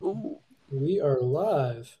We are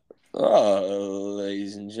live. Oh,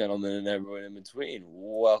 ladies and gentlemen, and everyone in between,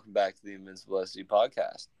 welcome back to the Invincible SC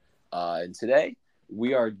podcast. And today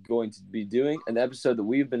we are going to be doing an episode that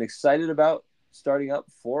we've been excited about starting up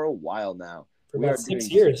for a while now. For We about are 6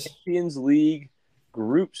 doing years. Champions League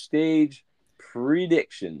group stage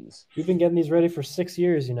predictions. We've been getting these ready for 6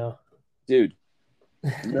 years, Dude,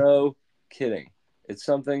 no kidding. It's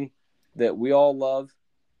something that we all love,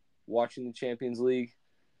 watching the Champions League,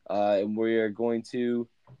 and we are going to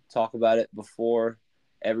talk about it before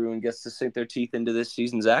everyone gets to sink their teeth into this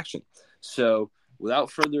season's action. So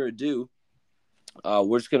without further ado,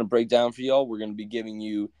 we're just going to break down for y'all. We're going to be giving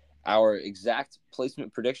you our exact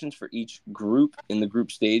placement predictions for each group in the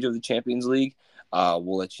group stage of the Champions League.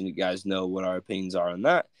 We'll let you guys know what our opinions are on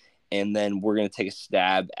that. And then we're going to take a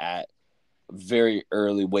stab at very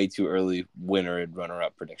early, way too early winner and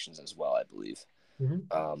runner-up predictions as well, I believe.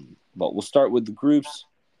 Mm-hmm. But we'll start with the groups.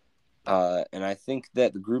 And I think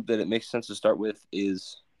that the group that it makes sense to start with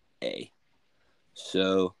is A.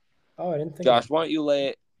 So, I didn't think Josh, why don't you lay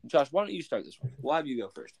it? Josh, why don't you start this one? We'll have you go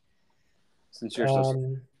first, since you're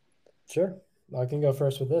so. Sure. I can go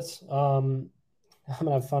first with this. I'm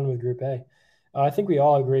gonna have fun with Group A. I think we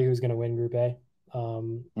all agree who's gonna win Group A.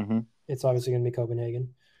 It's obviously gonna be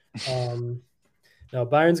Copenhagen. Now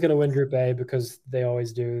Bayern's gonna win Group A because they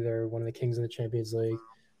always do. They're one of the kings of the Champions League.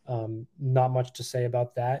 Not much to say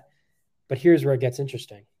about that. But here's where it gets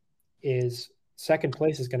interesting: is second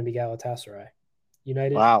place is going to be Galatasaray,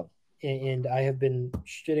 United. Wow. And I have been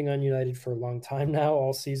shitting on United for a long time now,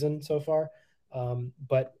 all season so far.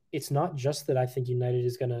 But it's not just that I think United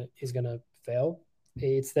is gonna fail.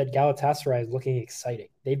 It's that Galatasaray is looking exciting.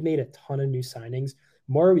 They've made a ton of new signings.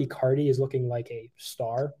 Mauro Icardi is looking like a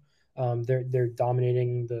star. They're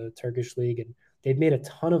dominating the Turkish league, and they've made a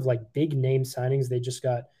ton of like big name signings. They just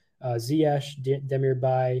got Ziyech,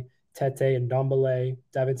 Demirbay, Tete and Dombele,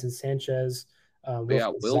 Davinson Sanchez,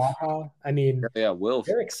 Wilf. Zaha. I mean, Wilf.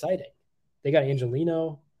 They're exciting. They got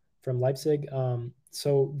Angelino from Leipzig.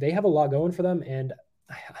 So they have a lot going for them. And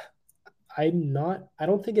I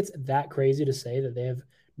don't think it's that crazy to say that they have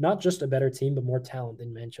not just a better team, but more talent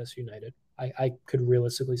than Manchester United. I could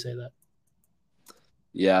realistically say that.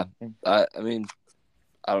 Yeah. I mean,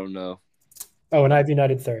 I don't know. Oh, and I have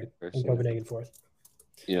United third and Copenhagen fourth.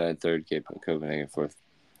 United third, Copenhagen fourth.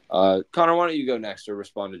 Connor, why don't you go next or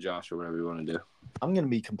respond to Josh or whatever you want to do? I'm going to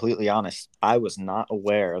be completely honest. I was not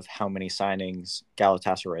aware of how many signings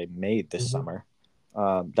Galatasaray made this summer.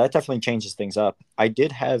 That definitely changes things up. I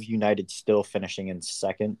did have United still finishing in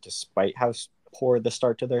second, despite how poor the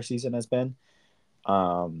start to their season has been.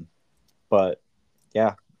 But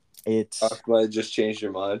yeah, it's. I just changed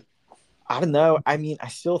your mind. I don't know. I mean, I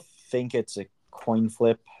still think it's a coin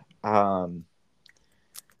flip.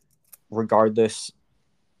 Regardless,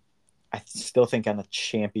 I still think on a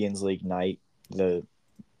Champions League night, the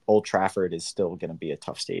Old Trafford is still going to be a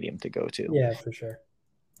tough stadium to go to. Yeah, for sure.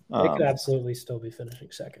 They could absolutely still be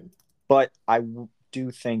finishing second. But I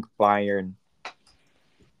do think Bayern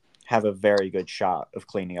have a very good shot of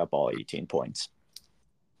cleaning up all 18 points.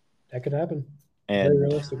 That could happen. And very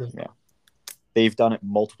realistically. Yeah. They've done it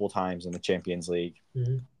multiple times in the Champions League.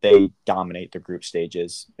 Mm-hmm. They dominate the group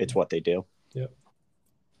stages. It's what they do. Yep.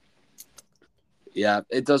 Yeah,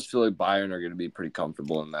 it does feel like Bayern are going to be pretty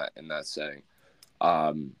comfortable in that setting.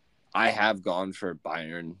 I have gone for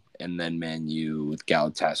Bayern and then Man U with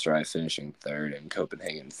Galatasaray finishing third and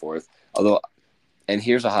Copenhagen fourth. And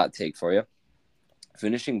here's a hot take for you.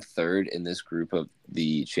 Finishing third in this group of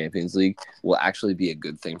the Champions League will actually be a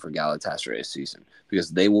good thing for Galatasaray's season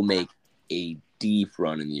because they will make a deep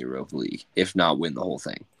run in the Europa League, if not win the whole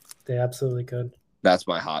thing. They absolutely could. That's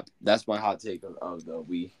my hot take of the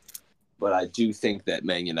week. But I do think that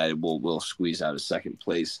Man United will squeeze out a second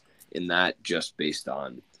place in that just based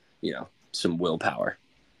on, some willpower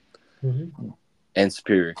and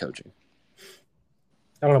superior coaching.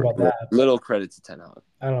 I don't know about that. Little credit to Ten Hag.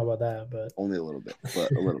 I don't know about that, but only a little bit,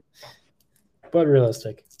 but a little. But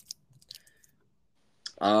realistic.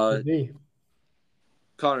 Connor,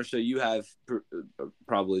 so you have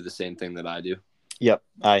probably the same thing that I do. Yep,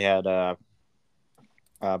 I had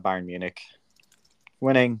Bayern Munich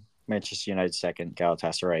winning, Manchester United second,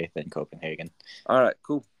 Galatasaray, then Copenhagen. All right,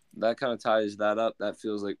 cool. That kind of ties that up. That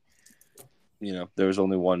feels like, there was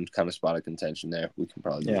only one kind of spot of contention there. We can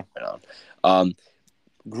probably move right on.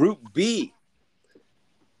 Group B.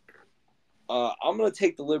 I'm going to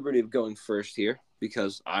take the liberty of going first here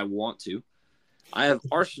because I want to. I have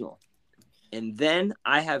Arsenal, and then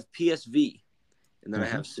I have PSV, and then I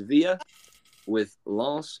have Sevilla with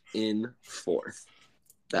Lens in fourth.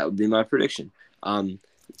 That would be my prediction.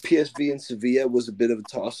 PSV and Sevilla was a bit of a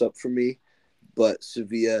toss-up for me. but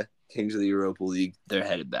Sevilla, Kings of the Europa League, they're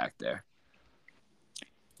headed back there.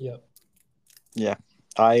 Yep. Yeah,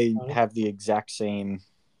 I have the exact same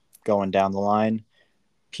going down the line.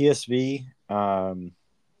 PSV, I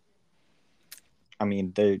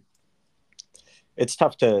mean, it's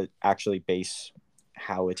tough to actually base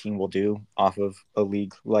how a team will do off of a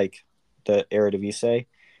league like the Eredivisie,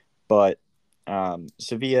 but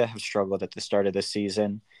Sevilla have struggled at the start of this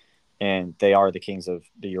season, and they are the kings of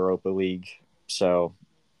the Europa League, so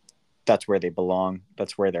that's where they belong.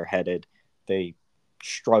 That's where they're headed. They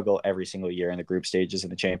struggle every single year in the group stages in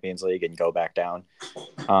the Champions League and go back down.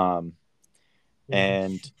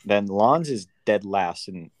 And then Lens is dead last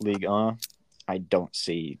in Ligue 1. I don't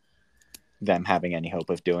see them having any hope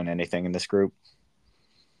of doing anything in this group.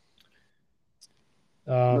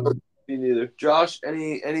 Me neither. Josh,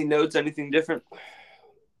 any notes, anything different?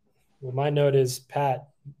 Well, my note is, Pat,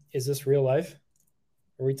 is this real life?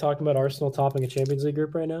 Are we talking about Arsenal topping a Champions League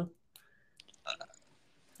group right now?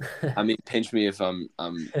 I mean, pinch me if I'm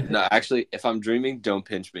no, actually, if I'm dreaming, don't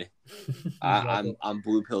pinch me. Exactly. I'm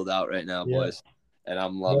blue pilled out right now, Yeah. boys, and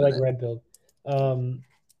I'm More loving like it. red pilled.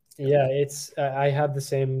 Yeah, it's I have the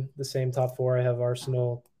same top four. I have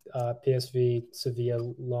Arsenal, PSV,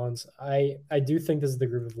 Sevilla, Lens. I do think this is the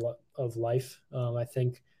group of life. I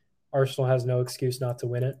think Arsenal has no excuse not to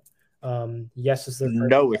win it. Yes, it's their first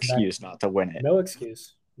No excuse not to win it. No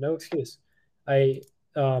excuse. I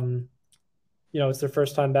it's their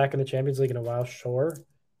first time back in the Champions League in a while, sure,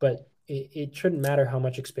 but it shouldn't matter how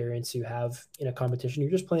much experience you have in a competition.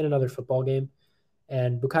 You're just playing another football game,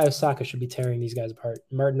 and Bukayo Saka should be tearing these guys apart.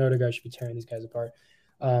 Martin Odegaard should be tearing these guys apart.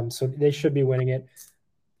 So they should be winning it.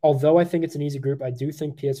 Although I think it's an easy group, I do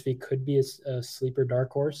think PSV could be a sleeper dark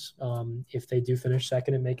horse if they do finish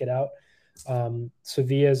second and make it out.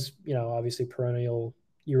 Sevilla's, obviously perennial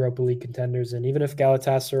Europa League contenders, and even if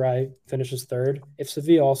Galatasaray finishes third, if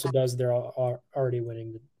Sevilla also does, they're already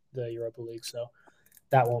winning the Europa League, so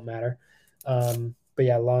that won't matter. But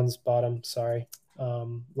yeah, Lens bottom. Sorry,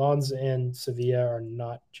 Lens and Sevilla are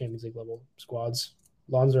not Champions League level squads.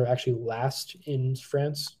 Lens are actually last in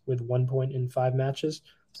France with 1 point in 5 matches.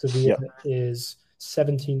 Sevilla is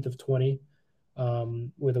 17th of 20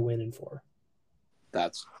 with a win in 4.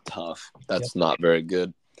 That's tough. That's not very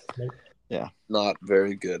good. Nope. Yeah. Not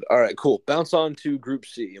very good. All right, cool. Bounce on to Group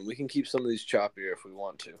C, and we can keep some of these choppier if we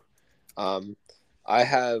want to. I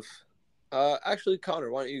have actually, Connor,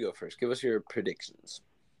 why don't you go first? Give us your predictions.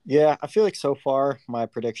 Yeah, I feel like so far my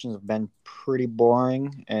predictions have been pretty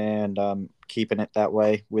boring, and keeping it that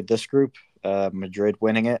way with this group. Madrid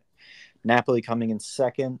winning it. Napoli coming in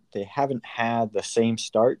second. They haven't had the same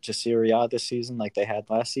start to Serie A this season like they had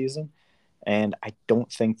last season, and I don't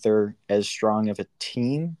think they're as strong of a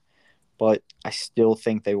team, but I still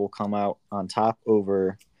think they will come out on top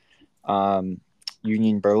over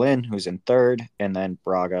Union Berlin, who's in third, and then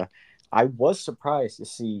Braga. I was surprised to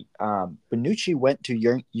see Bonucci went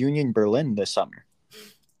to Union Berlin this summer.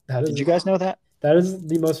 Did you guys know that? That is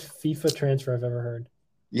the most FIFA transfer I've ever heard.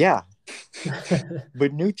 Yeah.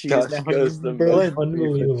 Bonucci is now goes in Berlin.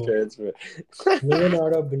 Unbelievable. Transfer.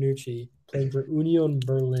 Leonardo Bonucci playing for Union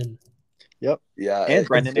Berlin. Yep. Yeah. And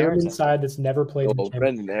Brendan German Aronson. side that's never played in Germany.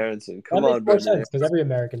 Brendan Aronson. Come that on, makes more Brendan. sense because every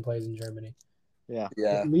American plays in Germany. Yeah.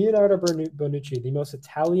 Leonardo Bonucci, the most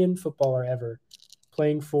Italian footballer ever,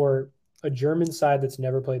 playing for a German side that's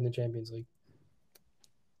never played in the Champions League.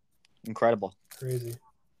 Incredible. Crazy.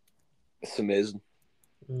 It's amazing.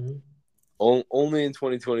 Mm-hmm. Only in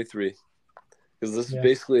 2023. Because this is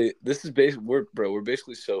basically we're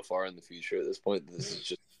basically so far in the future at this point. This is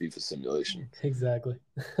just FIFA simulation. Exactly.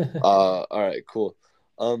 All right, cool.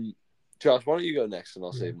 Josh, why don't you go next, and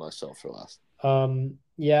I'll save myself for last.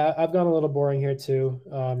 Yeah, I've gone a little boring here too.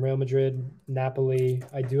 Real Madrid, Napoli.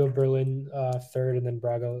 I do have Berlin third, and then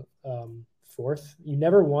Braga fourth. You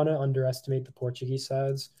never want to underestimate the Portuguese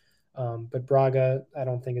sides, but Braga I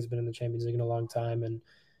don't think has been in the Champions League in a long time, and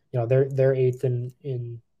they're eighth in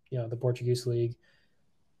the Portuguese league.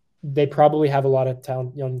 They probably have a lot of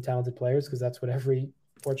young talented players because that's what every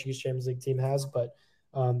Portuguese Champions League team has. But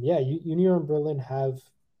Union Berlin have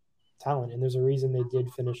talent, and there's a reason they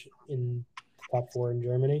did finish in the top 4 in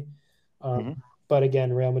Germany. But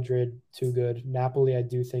again, Real Madrid too good. Napoli I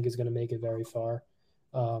do think is going to make it very far.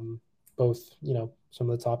 Both some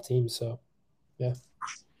of the top teams. So yeah.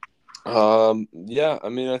 I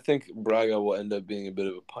mean, I think Braga will end up being a bit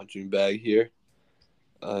of a punching bag here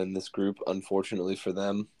in this group, unfortunately for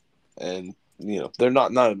them. And they're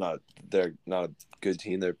not a good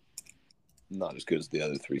team. They're not as good as the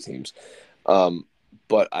other 3 teams.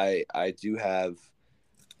 But I do have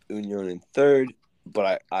Union in third,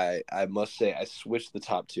 but I must say I switched the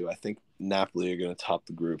top two. I think Napoli are going to top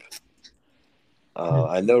the group.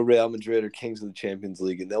 I know Real Madrid are kings of the Champions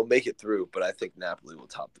League, and they'll make it through, but I think Napoli will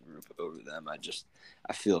top the group over them.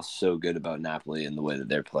 I feel so good about Napoli and the way that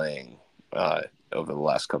they're playing over the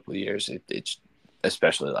last couple of years. It's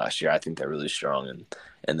especially last year. I think they're really strong,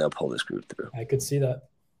 and they'll pull this group through. I could see that.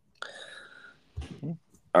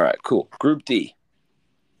 All right, cool. Group D.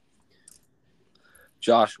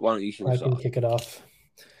 Josh, why don't you kick us off? I can kick it off.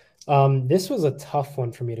 This was a tough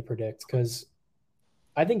one for me to predict because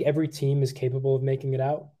I think every team is capable of making it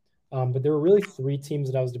out. But there were really three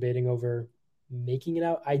teams that I was debating over making it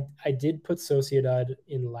out. I did put Sociedad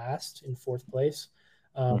in fourth place.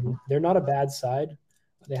 They're not a bad side.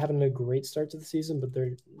 They haven't a great start to the season, but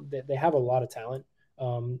they have a lot of talent.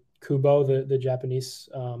 Kubo, the Japanese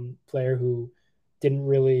player who didn't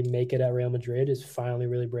really make it at Real Madrid, is finally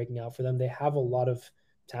really breaking out for them. They have a lot of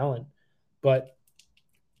talent, but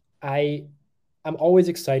I'm always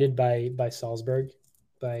excited by Salzburg,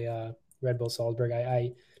 by Red Bull Salzburg.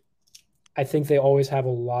 I think they always have a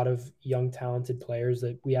lot of young, talented players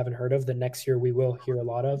that we haven't heard of that next year we will hear a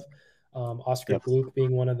lot of. Oscar Gluck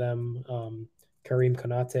being one of them, Karim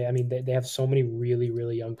Konate. I mean, they have so many really,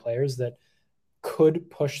 really young players that could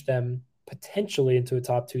push them potentially into a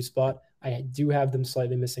top two spot. I do have them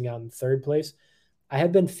slightly missing out in third place. I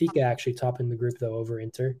have Benfica actually topping the group, though, over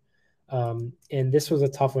Inter. And this was a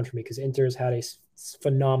tough one for me because Inter has had a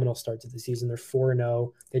phenomenal start to the season. They're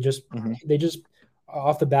 4-0. They just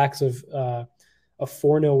off the backs of a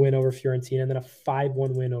 4-0 win over Fiorentina and then a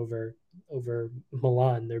 5-1 win over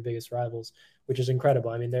Milan, their biggest rivals, which is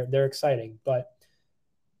incredible. I mean, they're exciting, but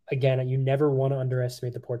again, you never want to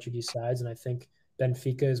underestimate the Portuguese sides, and I think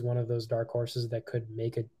Benfica is one of those dark horses that could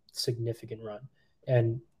make a significant run.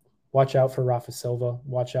 And watch out for Rafa Silva.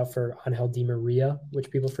 Watch out for Angel Di Maria,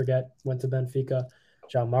 which people forget went to Benfica.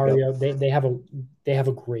 João Mario. Yep. They have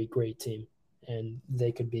a great team, and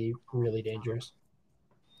they could be really dangerous.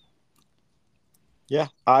 Yeah,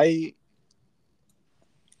 I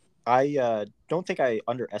don't think I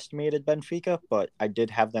underestimated Benfica, but I did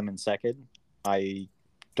have them in second. I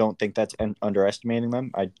don't think that's underestimating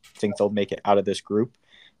them. I think they'll make it out of this group.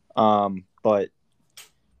 Yeah,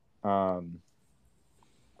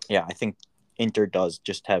 I think Inter does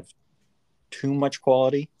just have too much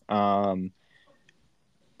quality. But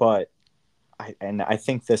I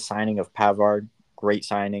think the signing of Pavard, great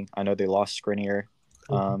signing. I know they lost Skriniar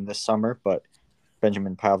this summer, but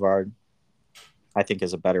Benjamin Pavard, I think,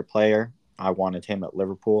 is a better player. I wanted him at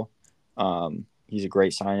Liverpool. He's a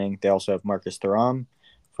great signing. They also have Marcus Thuram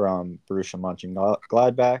from Borussia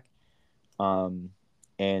Mönchengladbach.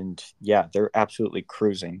 And yeah, they're absolutely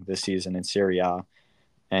cruising this season in Serie A.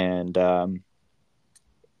 And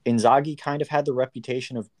Inzaghi kind of had the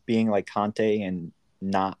reputation of being like Conte and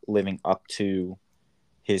not living up to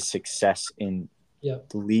his success in the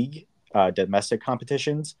league, domestic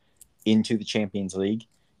competitions, into the Champions League.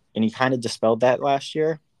 And he kind of dispelled that last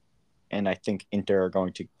year. And I think Inter are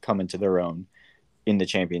going to come into their own in the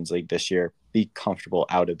Champions League this year, be comfortable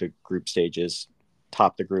out of the group stages,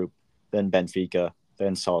 top the group, then Benfica,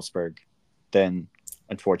 then Salzburg, then,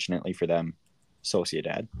 unfortunately for them,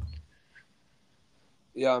 Sociedad.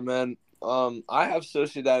 Yeah, man. I have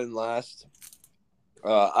Sociedad in last.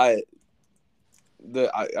 I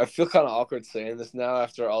feel kind of awkward saying this now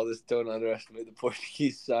after all this don't underestimate the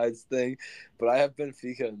Portuguese sides thing, but I have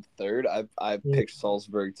Benfica in third. I picked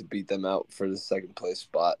Salzburg to beat them out for the second place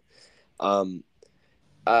spot.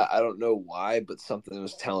 I don't know why, but something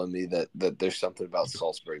was telling me that there's something about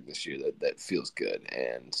Salzburg this year that feels good,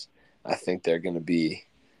 and I think they're going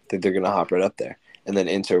to hop right up there. And then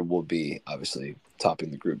Inter will be obviously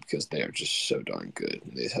topping the group because they are just so darn good.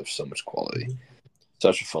 They have so much quality.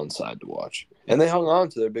 Such a fun side to watch. And they hung on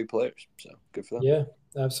to their big players, so good for them. Yeah,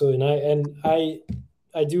 absolutely. And I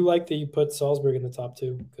do like that you put Salzburg in the top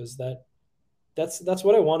two because that's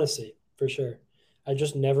what I want to see for sure. I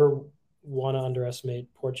just never want to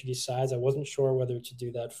underestimate Portuguese sides. I wasn't sure whether to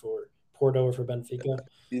do that for Porto or for Benfica.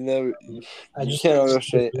 You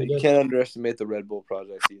can't underestimate the Red Bull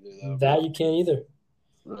project either, though. That you can't either.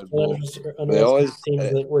 Red Bull. They always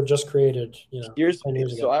teams that were just created, 10 years ago.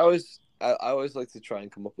 So I always like to try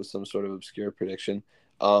and come up with some sort of obscure prediction.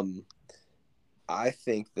 I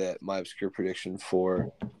think that my obscure prediction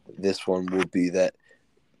for this one will be that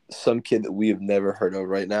some kid that we have never heard of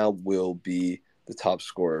right now will be the top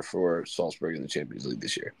scorer for Salzburg in the Champions League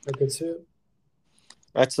this year. I could see it.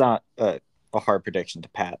 That's not a hard prediction to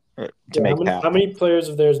make. How many players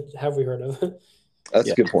of theirs have we heard of? That's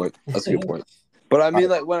a good point. But I mean,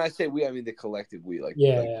 like when I say we, I mean the collective we, like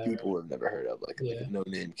people have never heard of, like a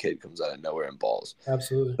no-name kid comes out of nowhere and balls.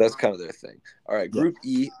 Absolutely, that's kind of their thing. All right, Group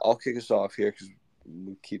E. I'll kick us off here because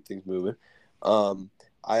we keep things moving.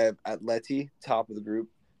 I have Atleti top of the group,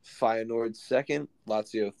 Feyenoord second,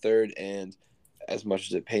 Lazio third, and as much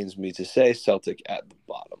as it pains me to say, Celtic at the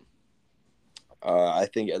bottom. I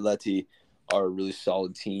think Atleti are a really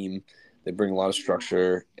solid team. They bring a lot of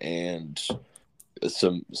structure and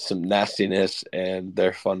some nastiness, and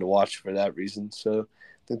they're fun to watch for that reason. So I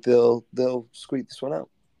think they'll squeak this one out.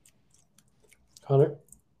 Connor?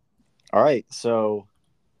 All right, so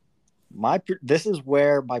this is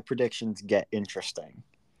where my predictions get interesting.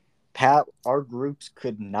 Pat, our groups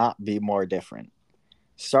could not be more different.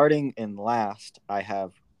 Starting in last, I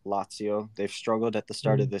have Lazio. They've struggled at the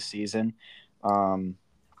start of this season. They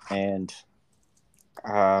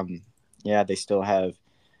still have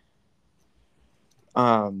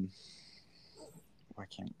why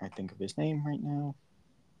can't I think of his name right now?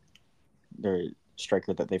 Their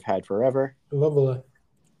striker that they've had forever. Immobile.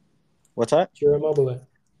 What's that? Ciro Immobile.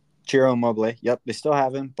 Ciro Immobile. Yep, they still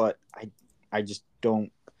have him, but I just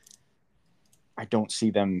don't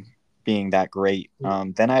see them being that great.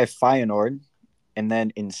 Then I have Feyenoord, and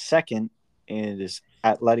then in second is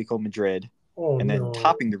Atletico Madrid, then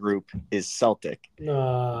topping the group is Celtic.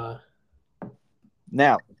 Nah.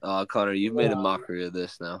 Now, Connor, you've made a mockery of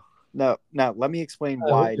this now. No, let me explain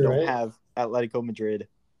why I don't have Atletico Madrid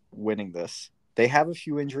winning this. They have a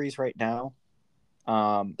few injuries right now.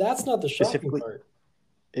 That's not the shocking part.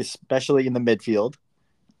 Especially in the midfield.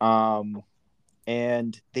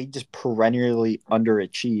 And they just perennially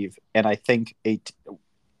underachieve. And I think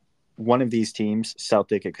one of these teams,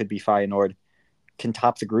 Celtic, it could be Feyenoord, can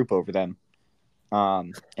top the group over them.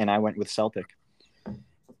 And I went with Celtic.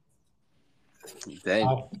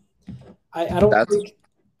 Dang. I don't think.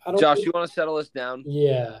 Josh, you want to settle us down?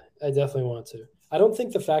 Yeah, I definitely want to. I don't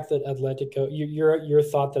think the fact that Atletico, your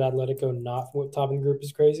thought that Atletico not topping the group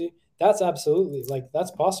is crazy. That's absolutely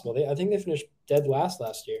that's possible. I think they finished dead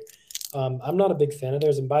last year. I'm not a big fan of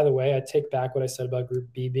theirs. And by the way, I take back what I said about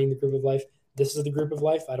Group B being the group of life. This is the group of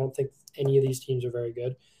life. I don't think any of these teams are very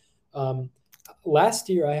good. Last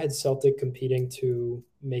year, I had Celtic competing to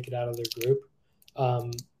make it out of their group.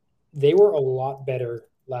 They were a lot better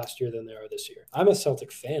last year than they are this year. I'm a Celtic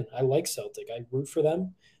fan. I like Celtic. I root for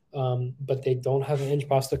them. But they don't have Ange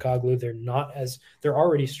Postecoglou. They're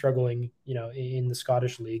already struggling, in the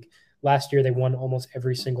Scottish League. Last year, they won almost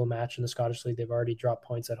every single match in the Scottish League. They've already dropped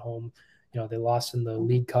points at home. They lost in the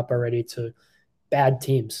League Cup already to bad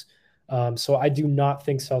teams. So I do not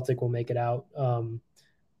think Celtic will make it out.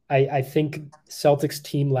 I think Celtic's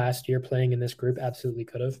team last year playing in this group absolutely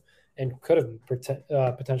could have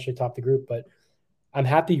potentially topped the group. But I'm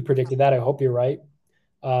happy you predicted that. I hope you're right.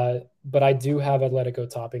 But I do have Atletico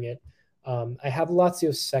topping it. I have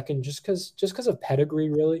Lazio second just because of pedigree,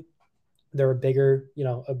 really. They're a bigger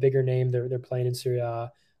name. They're playing in Serie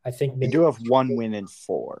A. I think they do have 1 win in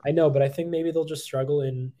 4. I know, but I think maybe they'll just struggle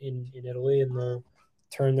in Italy and they'll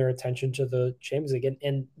turn their attention to the Champions League.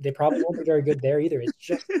 And they probably won't be very good there either. It's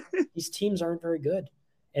just these teams aren't very good.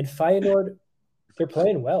 And Feyenoord, they're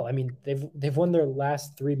playing well. I mean, they've won their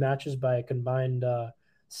last 3 matches by a combined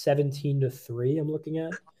 17-3. I'm looking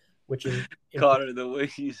at, which is Connor. The way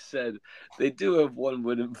you said they do have 1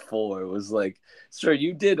 win in 4 was like, sir,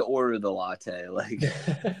 you did order the latte, like.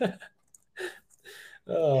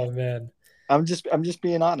 Oh man, I'm just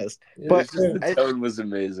being honest. But the tone was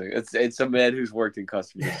amazing. It's a man who's worked in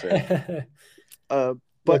customer service.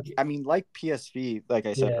 But I mean, like PSV, like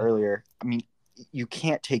I said earlier, I mean, you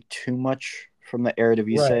can't take too much from the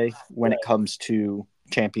Eredivisie when it comes to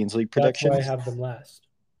Champions League predictions. That's why I have them last.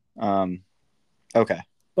 Okay.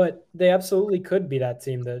 But they absolutely could be that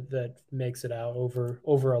team that makes it out over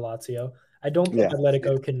a Lazio. I don't think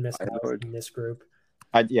Atletico can miss out in this group.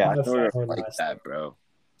 Feyenoord like that, bro.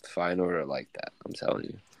 Feyenoord like that. I'm telling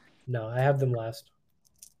you. No, I have them last.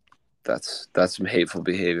 That's some hateful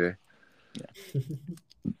behavior. Yeah.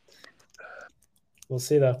 We'll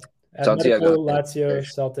see though. Atletico, Lazio,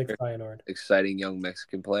 Celtic, Feyenoord. Exciting young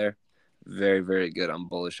Mexican player. Very, very good. I'm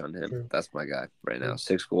bullish on him. True. That's my guy right now.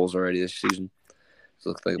 6 goals already this season.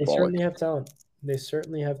 Looks like they certainly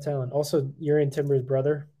have talent. Also, Jurrien Timber's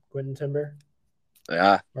brother, Quentin Timber.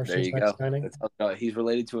 Yeah, there you go. He's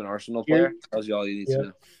related to an Arsenal player. Tells you all you need to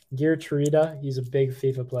know. Geir Trida, he's a big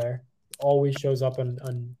FIFA player. Always shows up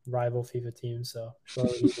on rival FIFA teams. So,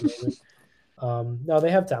 no, they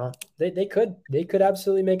have talent. They could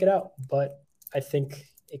absolutely make it out, but I think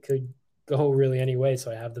it could go really any way.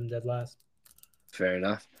 So I have them dead last. Fair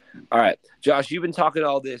enough. All right, Josh, you've been talking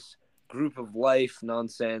all this group of life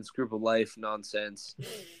nonsense.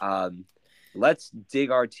 Let's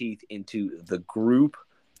dig our teeth into the group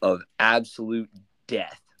of absolute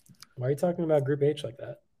death. Why are you talking about Group H like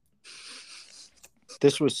that?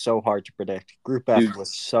 This was so hard to predict. Group F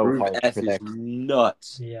was so Group hard to F is predict.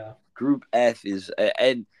 nuts. Yeah. Group F is,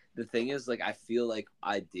 and the thing is, like, I feel like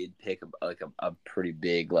I did pick a pretty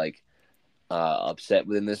big upset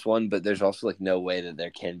within this one, but there's also like no way that there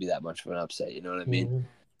can be that much of an upset. You know what I mean?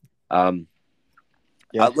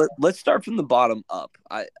 Yeah. Let's start from the bottom up.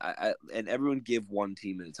 I and everyone give one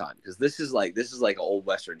team at a time, because this is like an old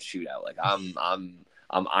Western shootout. Like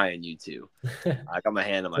I'm eyeing you two. I got my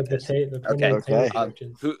hand on my Like pistol. Okay.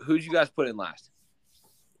 Who'd you guys put in last?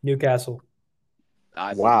 Newcastle.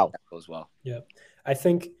 I put Wow. Newcastle as well. Yeah. I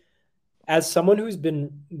think as someone who's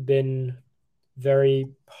been very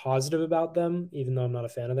positive about them, even though I'm not a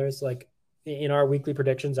fan of theirs, like in our weekly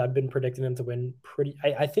predictions, I've been predicting them to win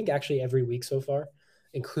I think actually every week so far,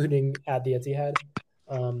 including at the Etihad.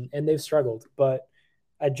 And they've struggled. But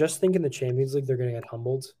I just think in the Champions League, they're going to get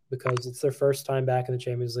humbled because it's their first time back in the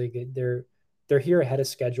Champions League. They're here ahead of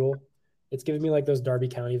schedule. It's giving me like those Derby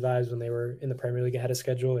County vibes when they were in the Premier League ahead of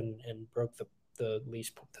schedule and broke the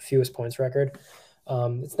fewest points record.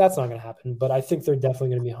 That's not going to happen, but I think they're definitely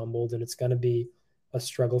going to be humbled, and it's going to be a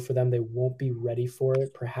struggle for them. They won't be ready for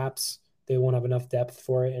it. Perhaps they won't have enough depth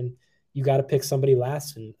for it, and you got to pick somebody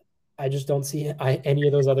last. And I just don't see any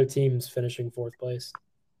of those other teams finishing fourth place.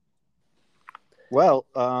 Well,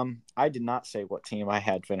 I did not say what team I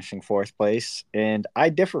had finishing fourth place, and I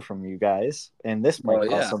differ from you guys, and this might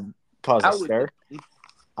cause a stir.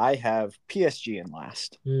 I have PSG in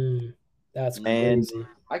last. That's crazy.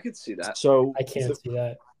 I could see that. So I can't see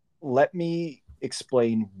that. Let me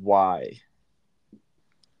explain why.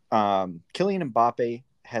 Kylian Mbappe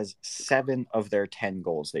has 7 of their 10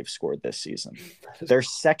 goals they've scored this season. Their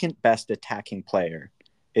second best attacking player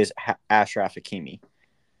is Achraf Hakimi.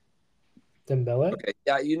 Dembele? Okay.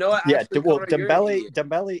 Yeah, you know what? Yeah, Actually,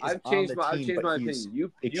 Dembele is I've on changed the my team, but opinion. he's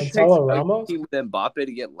You picked Gonzalo Ramos? team with Mbappe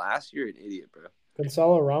to get last. You're an idiot, bro.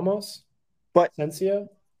 Gonzalo Ramos? But Sensio?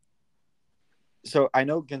 So I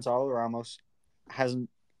know Gonzalo Ramos hasn't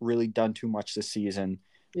really done too much this season.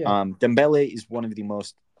 Yeah. Dembele is one of the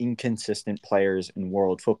most inconsistent players in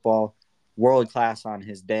world football. World class on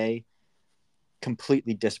his day,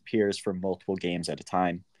 completely disappears for multiple games at a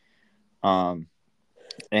time. And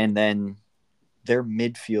then their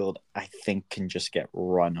midfield, I think, can just get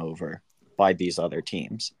run over by these other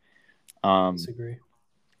teams. Disagree.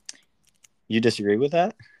 You disagree with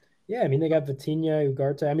that? Yeah, I mean, they got Vitinha,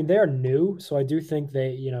 Ugarte. I mean, they are new, so I do think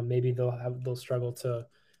they, maybe they'll struggle to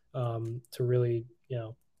really,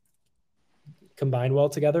 combine well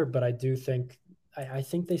together. But I do think I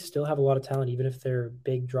think they still have a lot of talent, even if they're a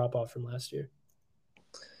big drop off from last year.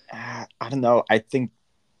 I don't know. I think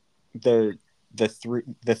the three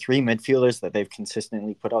midfielders that they've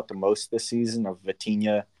consistently put out the most this season of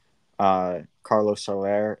Vitinha, Carlos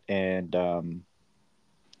Soler, and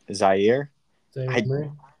Zaire.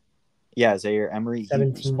 Zaire Emery.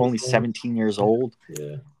 He's only 17 years old.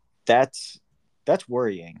 Yeah, that's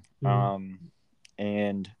worrying. Mm-hmm.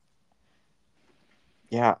 And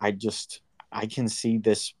yeah, I can see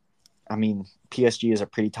this. I mean, PSG is a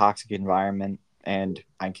pretty toxic environment, and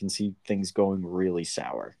I can see things going really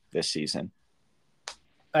sour this season.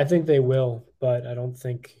 I think they will, but I don't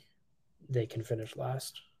think they can finish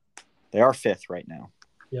last. They are 5th right now.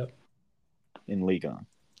 Yep. In Ligue 1.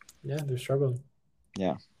 Yeah, they're struggling.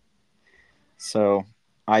 Yeah. So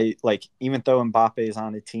even though Mbappe is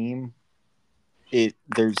on the team, if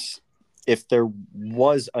there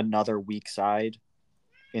was another weak side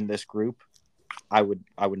in this group, I would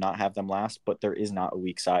not have them last, but there is not a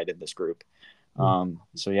weak side in this group.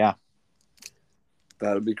 So yeah.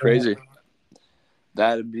 That'd be crazy.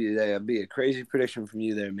 That'd be a crazy prediction from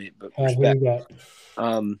you there, mate. But respect.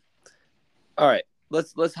 All right.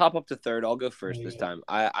 Let's hop up to third. I'll go first this time.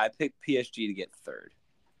 I picked PSG to get third.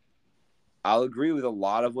 I'll agree with a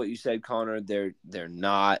lot of what you said, Connor. They're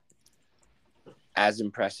not as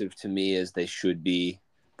impressive to me as they should be.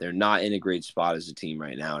 They're not in a great spot as a team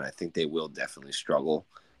right now, and I think they will definitely struggle.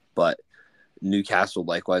 But Newcastle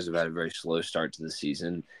likewise have had a very slow start to the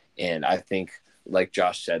season, and I think, like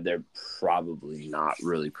Josh said, they're probably not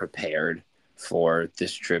really prepared for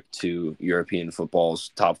this trip to European football's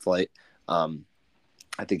top flight.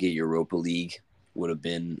 I think a Europa League would have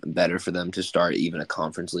been better for them to start. Even a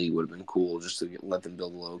Conference League would have been cool, just to let them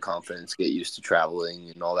build a little confidence, get used to traveling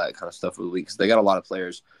and all that kind of stuff for the week. Because they got a lot of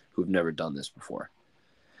players who've never done this before.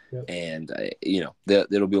 Yep. And,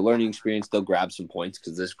 it'll be a learning experience. They'll grab some points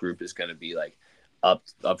because this group is going to be like up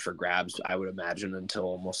for grabs, I would imagine, until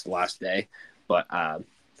almost the last day. But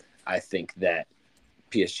I think that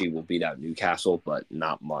PSG will beat out Newcastle, but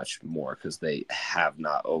not much more because they have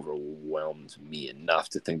not overwhelmed me enough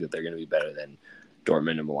to think that they're going to be better than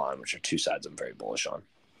Dortmund and Milan, which are two sides I'm very bullish on.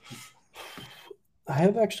 I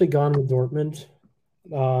have actually gone with Dortmund.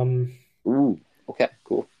 Ooh, okay,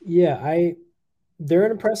 cool. Yeah, they're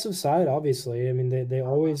an impressive side, obviously. I mean, they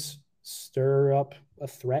always stir up a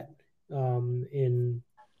threat in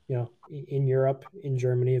Europe, in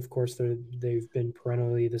Germany. Of course, they've been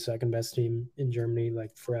perennially the second best team in Germany,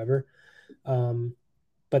 like forever.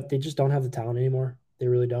 But they just don't have the talent anymore. They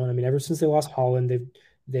really don't. I mean, ever since they lost Holland,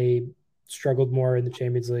 they struggled more in the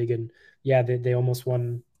Champions League, and yeah, they almost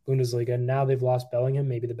won Bundesliga. And now they've lost Bellingham,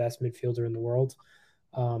 maybe the best midfielder in the world.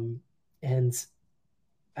 And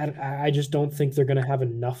I just don't think they're going to have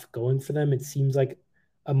enough going for them. It seems like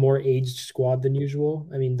a more aged squad than usual.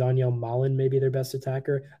 I mean, Daniel Malen may be their best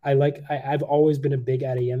attacker. I've always been a big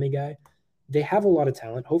Adeyemi guy. They have a lot of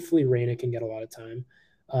talent. Hopefully Reina can get a lot of time.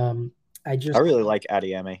 I really like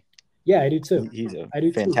Adeyemi. Yeah, I do too. He's a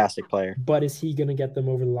fantastic player. But is he going to get them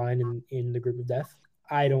over the line in the group of death?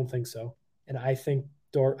 I don't think so. And I think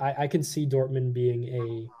I can see Dortmund being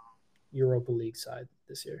a Europa League side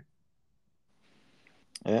this year.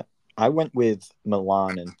 Yeah, I went with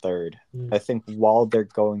Milan in third. I think while they're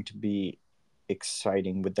going to be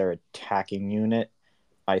exciting with their attacking unit,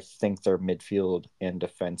 I think their midfield and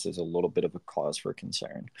defense is a little bit of a cause for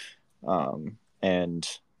concern. And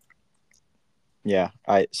yeah,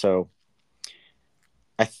 I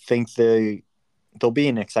think they'll be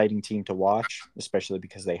an exciting team to watch, especially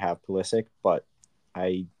because they have Pulisic. But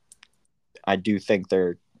I do think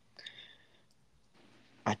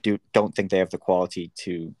don't think they have the quality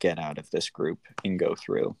to get out of this group and go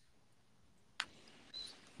through.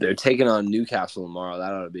 They're taking on Newcastle tomorrow.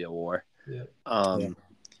 That ought to be a war. Yeah.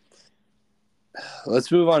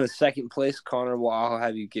 Let's move on to second place. Connor, I'll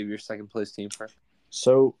have you give your second place team first.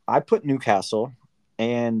 So I put Newcastle,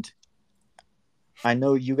 and I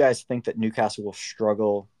know you guys think that Newcastle will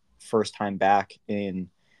struggle first time back in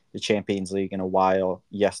the Champions League in a while.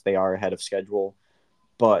 Yes, they are ahead of schedule,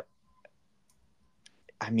 but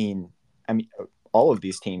I mean, all of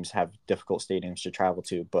these teams have difficult stadiums to travel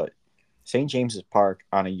to, but St. James's Park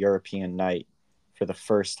on a European night for the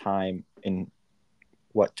first time in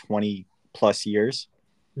 20 plus years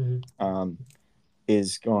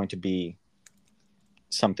is going to be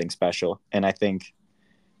something special. And I think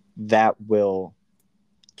that will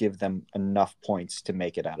give them enough points to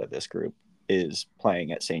make it out of this group, is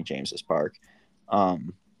playing at St. James's Park.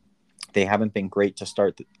 They haven't been great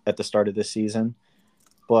at the start of this season,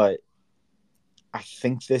 but I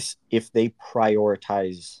think if they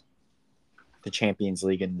prioritize the Champions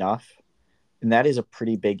League enough, and that is a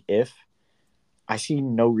pretty big if, I see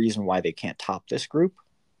no reason why they can't top this group.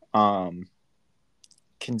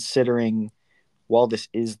 Considering while this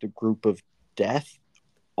is the group of death,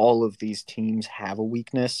 all of these teams have a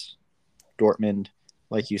weakness. Dortmund,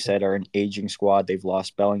 like you said, are an aging squad. They've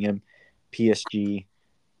lost Bellingham. PSG,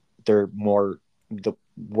 they're the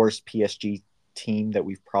worst PSG team that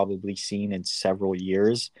we've probably seen in several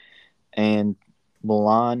years. And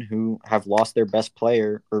Milan, who have lost their best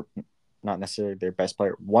player, or not necessarily their best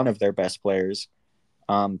player, one of their best players,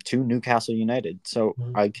 to Newcastle United. So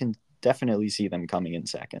I can definitely see them coming in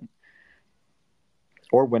second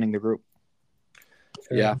or winning the group.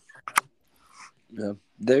 Yeah.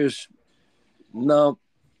 There's no,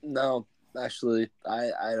 actually,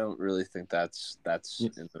 I don't really think that's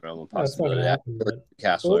in the realm of possibility.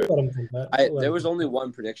 There was only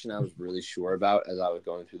one prediction I was really sure about as I was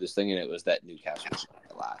going through this thing, and it was that Newcastle was going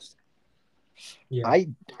to last. Yeah, I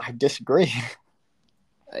disagree.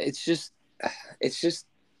 It's just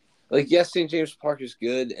like, yes, St. James Park is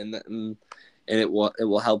good, and it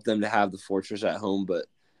will help them to have the Fortress at home, but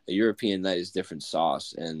a European night is different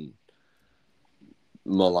sauce, and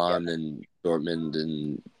Milan and Dortmund,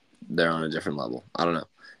 and they're on a different level. I don't know.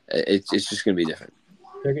 It's just going to be different.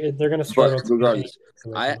 They're going to struggle. But regardless,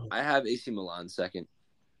 I have AC Milan second.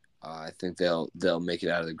 I think they'll make it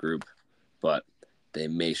out of the group, but they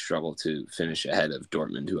may struggle to finish ahead of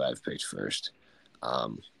Dortmund, who I've picked first.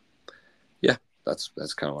 Yeah, that's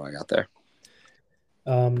kind of what I got there.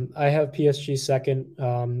 I have PSG second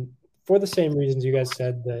for the same reasons you guys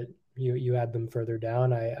said that you had them further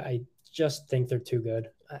down. I just think they're too good.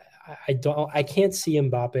 I can't see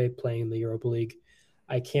Mbappe playing in the Europa League.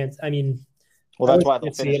 I can't. I mean, well, that's why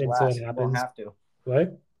they'll finish last. You won't have to.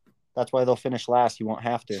 What? That's why they'll finish last. You won't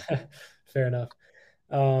have to. Fair enough.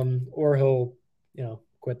 Or he'll,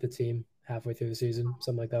 quit the team. halfway through the season.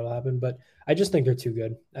 Something like that will happen. But I just think they're too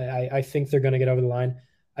good. I think they're going to get over the line.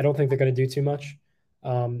 I don't think they're going to do too much.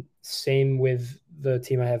 Same with the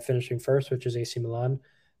team I have finishing first, which is AC Milan.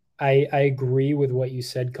 I agree with what you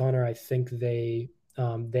said, Connor. I think they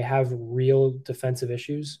have real defensive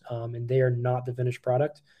issues, and they are not the finished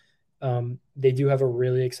product. They do have a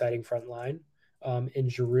really exciting front line, and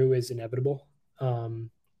Giroud is inevitable.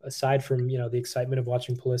 Aside from the excitement of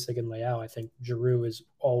watching Pulisic and Leao, I think Giroud is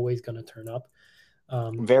always going to turn up.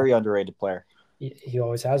 Very underrated player. He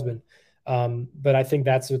always has been. But I think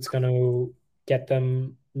that's what's going to get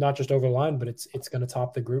them not just over the line, but it's going to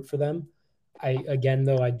top the group for them. I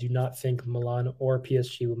do not think Milan or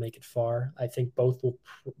PSG will make it far. I think both will,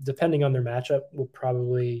 depending on their matchup, will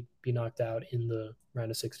probably be knocked out in the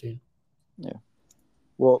round of 16. Yeah.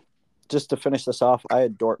 Well, just to finish this off, I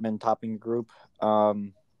had Dortmund topping the group,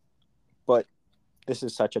 but this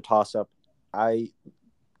is such a toss-up.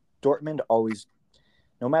 Dortmund always,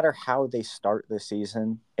 no matter how they start the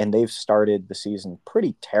season, and they've started the season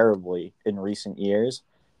pretty terribly in recent years,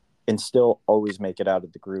 and still always make it out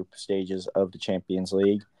of the group stages of the Champions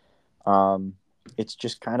League. It's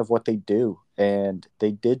just kind of what they do. And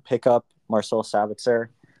they did pick up Marcel Sabitzer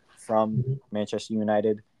from Manchester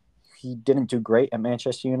United. He didn't do great at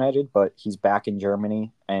Manchester United, but he's back in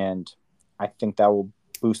Germany, and I think that will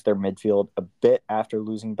boost their midfield a bit after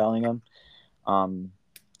losing Bellingham.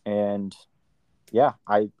 And yeah,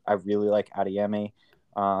 I really like Adeyemi.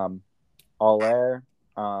 Aller,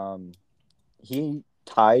 he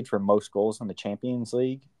tied for most goals in the Champions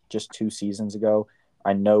League just 2 seasons ago.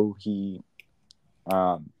 I know he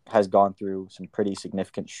has gone through some pretty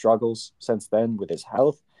significant struggles since then with his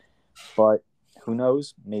health, but who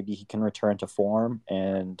knows? Maybe he can return to form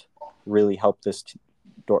and really help this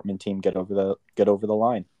Dortmund team get over the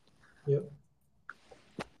line. Yep.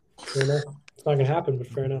 Fair enough. It's not going to happen, but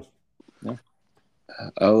fair enough. Yeah.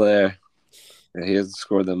 Aller, he hasn't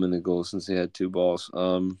scored that many goals since he had 2 balls.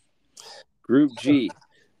 Group G.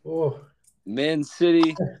 Oh. Man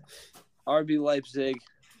City, RB Leipzig,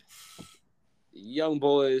 Young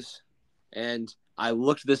Boys, and I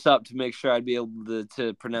looked this up to make sure I'd be able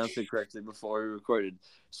to pronounce it correctly before we recorded.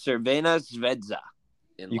 Cervena Zvezda.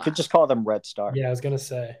 You could just call them Red Star. Yeah, I was going to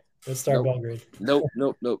say. Red Star Belgrade. Nope.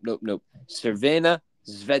 Cervena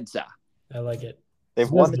Zvezda. I like it. They've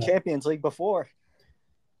won the Champions League before.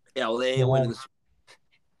 Yeah, well, they ain't winning this.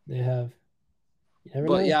 They have.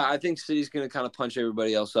 But yeah, I think City's going to kind of punch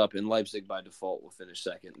everybody else up, and Leipzig by default will finish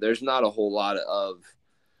second. There's not a whole lot of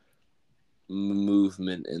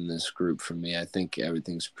movement in this group for me. I think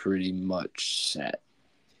everything's pretty much set.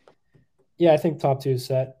 Yeah, I think top 2 is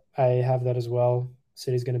set. I have that as well.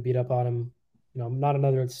 City's going to beat up on them. Not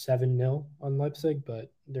another 7-0 on Leipzig,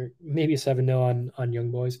 but they're maybe 7-0 on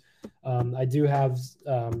Young Boys. I do have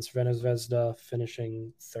Crvena Zvezda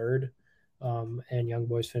finishing 3rd, and Young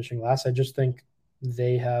Boys finishing last. I just think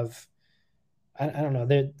they have, I don't know,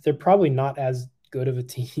 they're probably not as good of a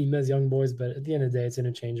team as Young Boys, but at the end of the day, it's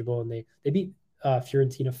interchangeable. And they beat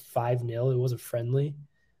Fiorentina 5-0. It was a friendly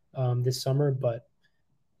this summer, but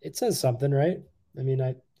it says something, right? I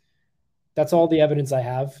mean, that's all the evidence I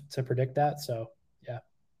have to predict that. So yeah,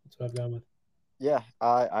 that's what I've gone with. Yeah,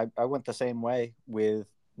 I went the same way with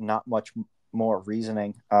not much more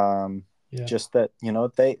reasoning. Just that,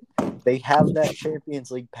 they have that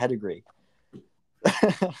Champions League pedigree.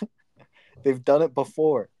 They've done it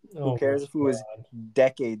before. Who cares if it was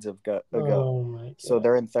decades ago? Oh my God. So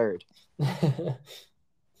they're in 3rd.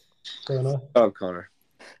 Fair enough. Oh, Connor.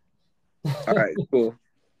 All right, cool.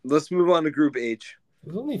 Let's move on to Group H. It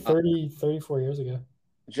was only 34 years ago.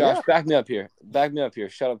 Josh, back me up here.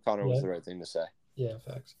 Shut up, Connor was the right thing to say. Yeah,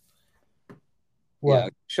 facts. What? Yeah,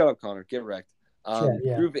 shut up, Connor. Get wrecked.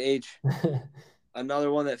 Group H,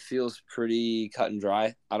 another one that feels pretty cut and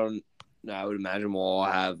dry. I would imagine we'll all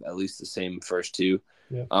have at least the same first 2.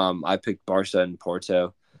 Yeah. I picked Barca and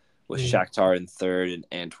Porto, with Shakhtar in 3rd and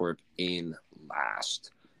Antwerp in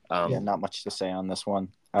last. Not much to say on this one.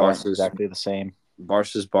 I was exactly the same.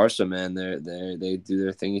 Barca's Barca, man. They do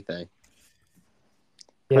their thingy thing.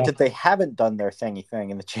 Yeah. But they haven't done their thingy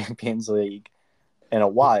thing in the Champions League in a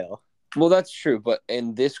while. Well, that's true, but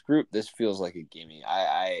in this group, this feels like a gimme.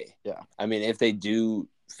 I mean, if they do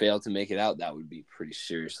fail to make it out, that would be pretty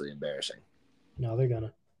seriously embarrassing. No, they're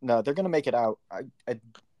gonna make it out. I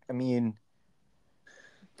mean,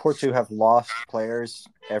 Porto have lost players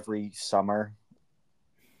every summer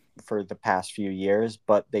for the past few years,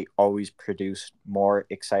 but they always produce more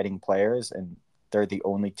exciting players, and they're the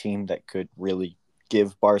only team that could really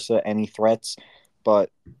give Barca any threats. But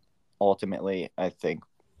ultimately, I think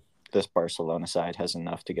this Barcelona side has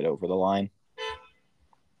enough to get over the line.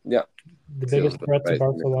 Yeah. The Feels biggest threat to right.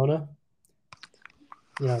 Barcelona,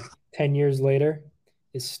 10 years later,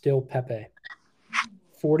 is still Pepe.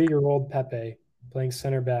 40-year-old Pepe playing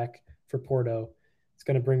center back for Porto. It's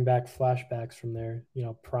going to bring back flashbacks from their,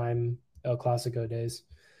 prime El Clasico days.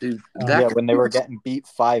 Dude, when they were getting beat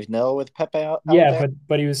 5-0 with Pepe out yeah, there.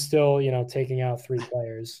 but he was still, taking out 3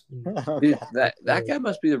 players. Dude, that guy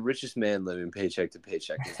must be the richest man living paycheck to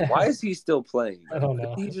paycheck. Why is he still playing? I don't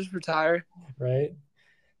know. Did he just retire? Right.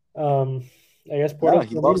 I guess Porto.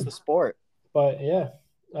 He loves the sport. But yeah,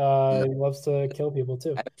 he loves to kill people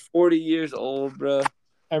too. At 40 years old, bro.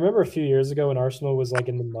 I remember a few years ago when Arsenal was like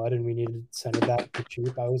in the mud and we needed center back for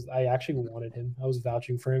cheap. I actually wanted him. I was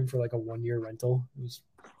vouching for him for like a 1-year rental. It was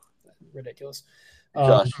ridiculous.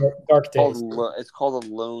 Josh, dark days. It's called a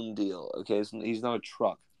loan deal. Okay, he's not a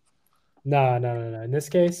truck. No. In this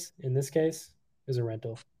case, it was a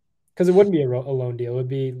rental because it wouldn't be a loan deal. It would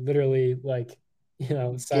be literally like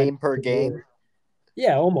game per game.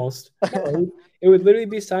 Yeah, almost. No, it would literally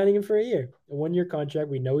be signing him for a year, a 1-year contract.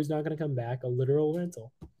 We know he's not going to come back, a literal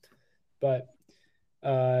rental. But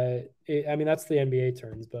that's the NBA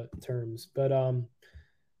terms. But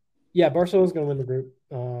yeah, Barcelona's going to win the group.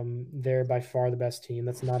 They're by far the best team.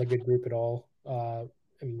 That's not a good group at all.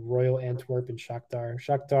 Royal Antwerp and Shakhtar.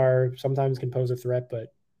 Shakhtar sometimes can pose a threat,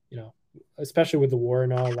 but especially with the war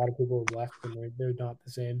and all, a lot of people have left and they're not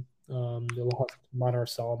the same. They lost Manar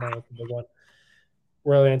Salma, the big one.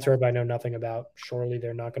 Royal Antwerp, I know nothing about. Surely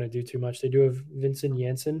they're not going to do too much. They do have Vincent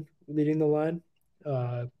Janssen leading the line,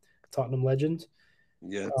 Tottenham legend.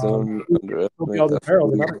 Yeah, another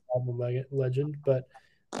Tottenham legend. But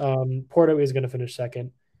Porto is going to finish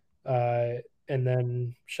second, and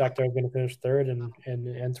then Shakhtar is going to finish third, and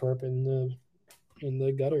Antwerp in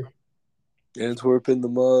the gutter. Antwerp in the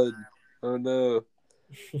mud. Oh no.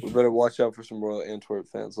 We better watch out for some Royal Antwerp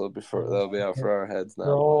fans. That'll be out for our heads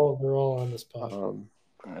now. They're all on the spot.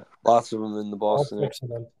 Lots of them in the Boston. All 6 of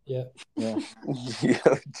them. Yeah. I'm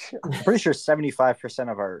pretty sure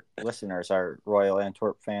 75% of our listeners are Royal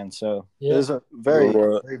Antwerp fans. So it is a very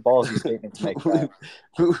ballsy statement to make.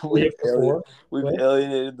 We've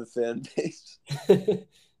alienated the fan base.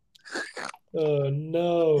 Oh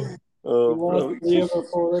no. We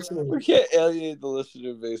can't alienate the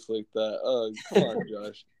listener base like that. Oh, come on,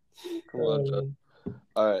 Josh. Come on, Josh.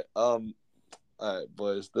 All right,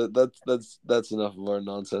 boys. That's enough of our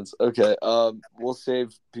nonsense. Okay. We'll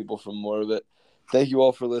save people from more of it. Thank you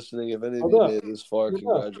all for listening. If any of you made it this far,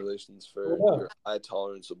 congratulations for your high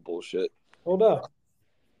tolerance of bullshit. Hold up.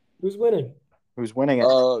 Who's winning? Who's winning it?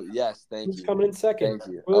 Oh, yes. Thank you. Who's coming in second?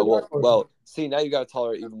 Thank you. Well, see, now you got to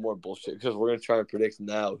tolerate even more bullshit because we're going to try and predict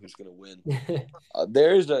now who's going to win.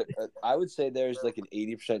 I would say there's like an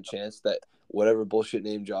 80% chance that whatever bullshit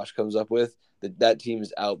name Josh comes up with, that team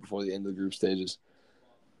is out before the end of the group stages.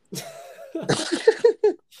 All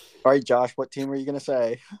right, Josh, what team were you going to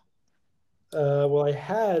say? Well, I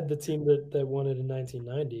had the team that won it in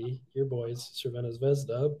 1990, your boys, Crvena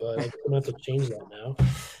Zvezda, but I'm going to have to change that now.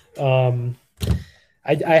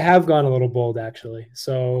 I have gone a little bold, actually,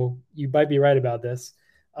 so you might be right about this.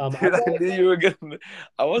 Dude, I knew you were gonna.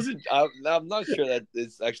 I'm not sure that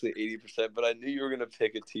it's actually 80%, but I knew you were gonna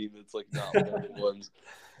pick a team that's like not one of the ones.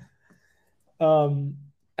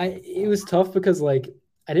 It was tough because I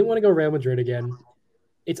didn't want to go Real Madrid again.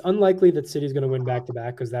 It's unlikely that City's going to win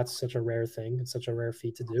back-to-back because that's such a rare thing. It's such a rare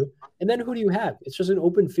feat to do. And then who do you have? It's just an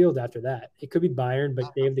open field after that. It could be Bayern,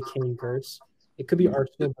 but they have the Kane curse. It could be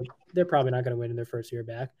Arsenal, but they're probably not going to win in their first year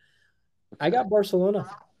back. I got Barcelona.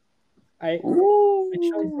 I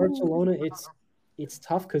chose Barcelona. It's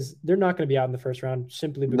tough because they're not going to be out in the first round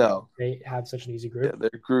simply because they have such an easy group. Yeah,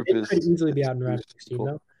 their group could easily be out in round 16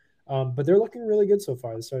 though. But they're looking really good so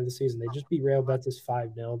far at the start of the season. They just beat Real Betis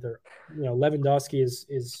 5-0. They're, Lewandowski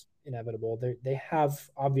is inevitable. They have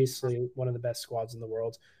obviously one of the best squads in the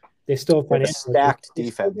world. They still have stacked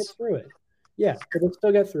defense. Get through it. Yeah, but they'll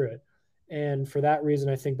still get through it. And for that reason,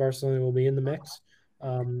 I think Barcelona will be in the mix.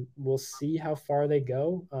 We'll see how far they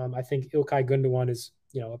go. I think Ilkay Gundogan is,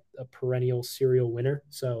 a perennial serial winner.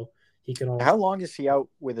 So he can. How long is he out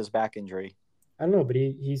with his back injury? I don't know, but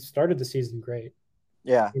he started the season great.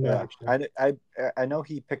 Yeah. I know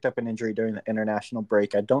he picked up an injury during the international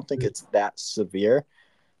break. I don't think it's that severe.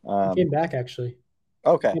 He came back actually.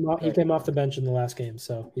 Okay. He came off the bench in the last game,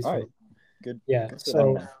 so he's fine. Good. Yeah.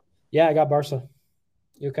 I got Barca.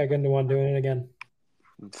 Ilkay Gundogan doing it again.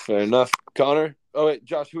 Fair enough. Connor. Oh wait,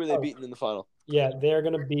 Josh. Who are they beating in the final? Yeah, they're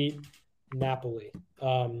gonna beat Napoli.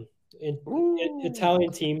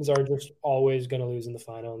 Italian teams are just always gonna lose in the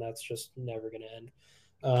final, and that's just never gonna end.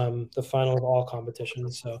 The final of all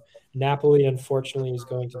competitions. So Napoli, unfortunately, is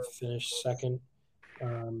going to finish second.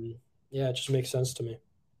 Yeah, it just makes sense to me.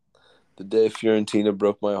 The day Fiorentina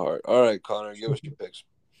broke my heart. All right, Connor, give us your picks.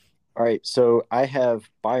 All right, so I have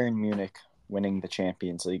Bayern Munich winning the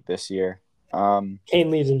Champions League this year. Kane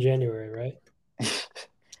leaves in January, right?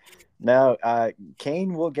 No,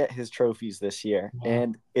 Kane will get his trophies this year. Wow.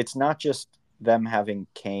 And it's not just them having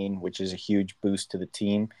Kane, which is a huge boost to the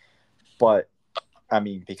team, but I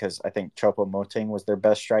mean, because I think Choupo-Moting was their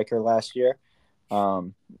best striker last year.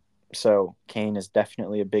 So Kane is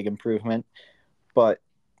definitely a big improvement. But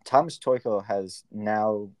Thomas Tuchel has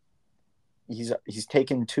now he's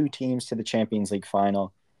taken 2 teams to the Champions League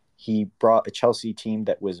final. He brought a Chelsea team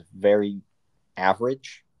that was very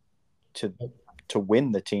average to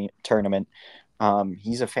win the tournament.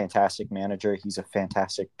 He's a fantastic manager. He's a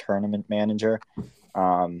fantastic tournament manager.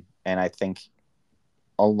 And I think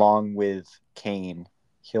along with Kane,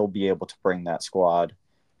 he'll be able to bring that squad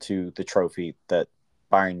to the trophy that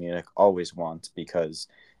Bayern Munich always wants because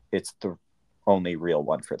it's the only real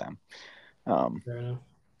one for them.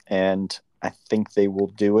 And I think they will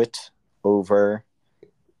do it over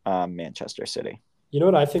Manchester City. You know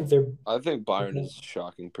what I think I think Bayern is a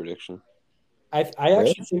shocking prediction. I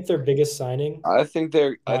actually think their biggest signing. I think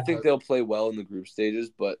they'll play well in the group stages,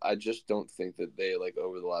 but I just don't think that they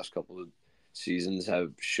over the last couple of seasons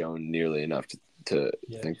have shown nearly enough to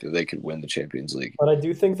think that they could win the Champions League. But I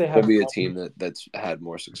do think they have to be a team that's had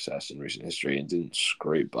more success in recent history and didn't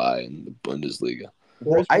scrape by in the Bundesliga.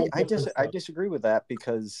 Well, I disagree with that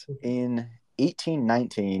because in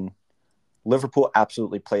 18-19, Liverpool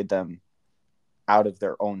absolutely played them out of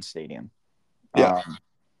their own stadium. Yeah.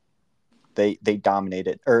 They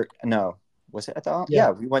dominated. Or no, was it at the? Yeah,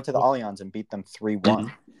 we went to the Allianz and beat them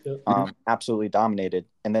 3-1. Absolutely dominated.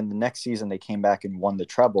 And then the next season they came back and won the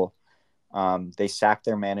treble. They sacked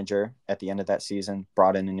their manager at the end of that season,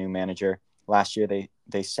 brought in a new manager. Last year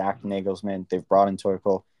they sacked Nagelsmann. They've brought in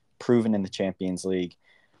Tuchel, proven in the Champions League.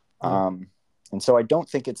 And so I don't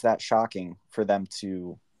think it's that shocking for them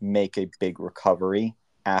to make a big recovery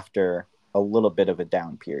after a little bit of a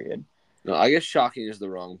down period. No, I guess shocking is the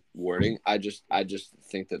wrong wording. I just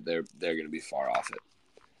think that they're going to be far off it.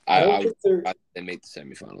 I think they make the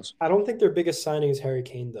semifinals. I don't think their biggest signing is Harry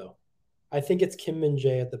Kane, though. I think it's Kim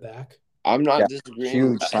Min-jae at the back. I'm not disagreeing.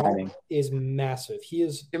 Huge signing. Is massive.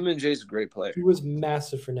 Kim Min-jae's a great player. He was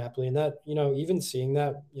massive for Napoli, and that even seeing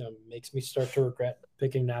that makes me start to regret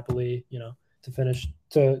picking Napoli. To finish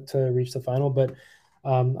to reach the final, but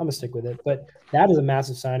I'm gonna stick with it. But that is a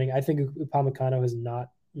massive signing. I think Upamecano has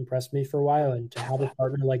not impressed me for a while, and to have a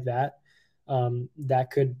partner like that,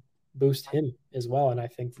 that could boost him as well. And I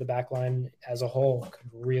think the back line as a whole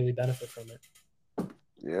could really benefit from it.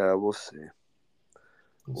 Yeah, we'll see.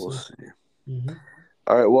 We'll see. Mm-hmm.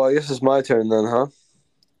 All right, well, I guess it's my turn then, huh?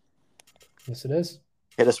 Yes, it is.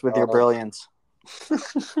 Hit us with your brilliance.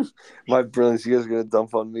 My brilliance. You guys are going to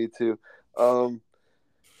dump on me, too.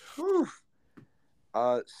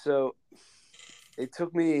 So it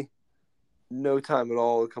took me no time at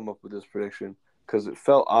all to come up with this prediction because it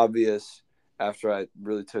felt obvious after I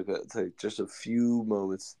really took just a few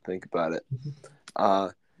moments to think about it.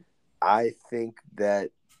 I think that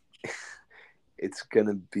it's going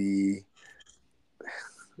to be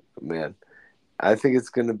 – man, I think it's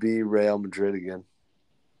going to be Real Madrid again.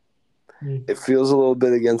 It feels a little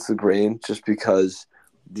bit against the grain just because,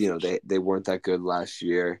 they weren't that good last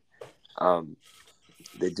year.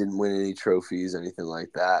 They didn't win any trophies, anything like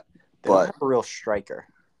that. They don't have a real striker.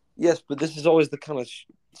 Yes, but this is always the kind of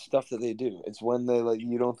stuff that they do. It's when they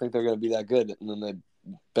you don't think they're going to be that good, and then they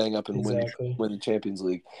bang up and win the Champions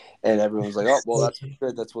League, and everyone's like, "Oh, well, that's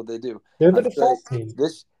good. That's what they do." They're the default team.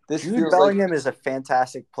 This Jude Bellingham is a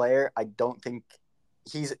fantastic player. I don't think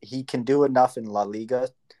he can do enough in La Liga.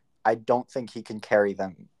 I don't think he can carry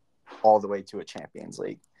them all the way to a Champions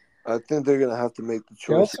League. I think they're going to have to make the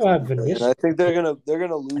choice. They also have Vinicius. And I think they're going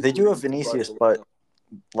to lose. They do have Vinicius, but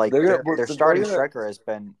their starting striker has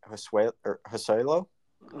been Joselu.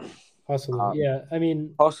 Joselu, yeah. I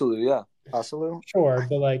mean, Joselu, yeah. Joselu? Sure,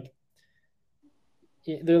 but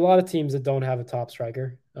there are a lot of teams that don't have a top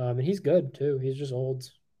striker, and he's good too. He's just old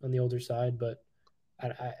on the older side, but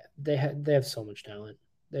they have so much talent.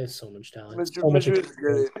 They have so much talent.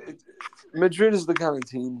 Madrid is the kind of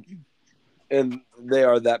team, and they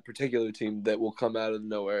are that particular team that will come out of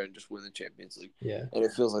nowhere and just win the Champions League. Yeah, and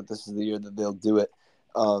it feels like this is the year that they'll do it.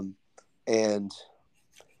 And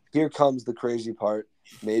here comes the crazy part.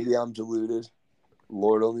 Maybe I'm deluded.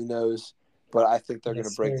 Lord only knows. But I think they're going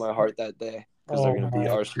to break my heart that day because they're going to beat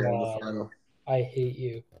Arsenal in the final. I hate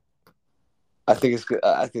you. I think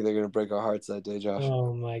they're going to break our hearts that day, Josh.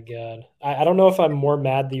 Oh, my God. I don't know if I'm more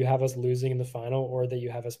mad that you have us losing in the final or that you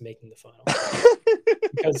have us making the final.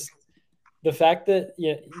 because the fact that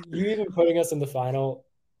you even putting us in the final,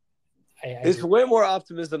 it's way more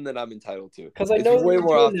optimism than I'm entitled to. Because I know way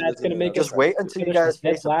more optimism. That's going to make us just wait until you guys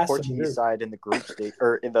face a last in the Portuguese group. side in the group stage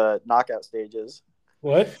or in the knockout stages.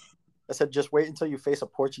 What? I said just wait until you face a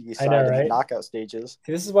Portuguese I side know, in right? the knockout stages.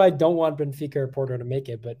 See, this is why I don't want Benfica or Porto to make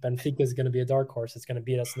it, but Benfica is going to be a dark horse. It's going to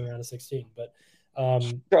beat us in the round of 16. But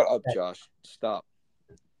shut up, Josh. Stop.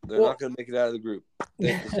 They're not going to make it out of the group.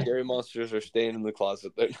 The scary monsters are staying in the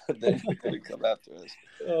closet. They're not going to come after us.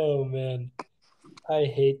 Oh, man. I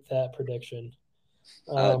hate that prediction.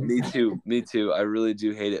 Me too. I really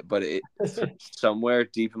do hate it. But somewhere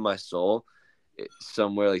deep in my soul,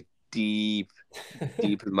 somewhere like deep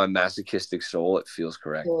in my masochistic soul, it feels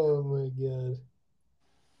correct. Oh, my God.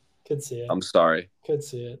 Could see it. I'm sorry. Could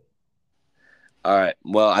see it. All right.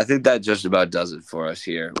 Well, I think that just about does it for us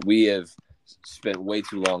here. We have spent way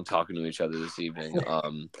too long talking to each other this evening.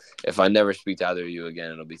 If I never speak to either of you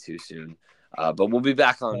again, it'll be too soon. But we'll be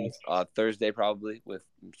back on Thursday probably with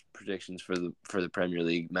predictions for the Premier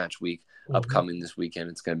League match week upcoming this weekend.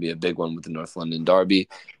 It's going to be a big one with the North London Derby.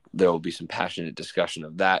 There will be some passionate discussion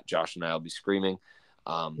of that. Josh and I will be screaming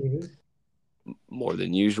more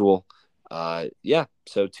than usual.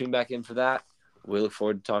 So tune back in for that. We look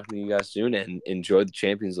forward to talking to you guys soon and enjoy the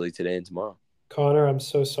Champions League today and tomorrow. Connor, I'm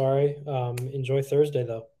so sorry. Enjoy Thursday,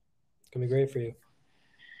 though. It's going to be great for you.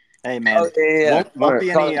 Hey, man. Won't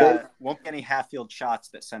be any half-field shots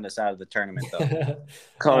that send us out of the tournament, though.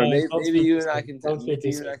 Connor, maybe you and I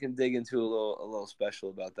can dig into a little special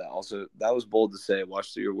about that. Also, that was bold to say.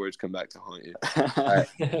 Watch your words come back to haunt you. All right.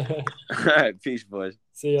 All right. Peace, boys.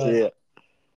 See ya.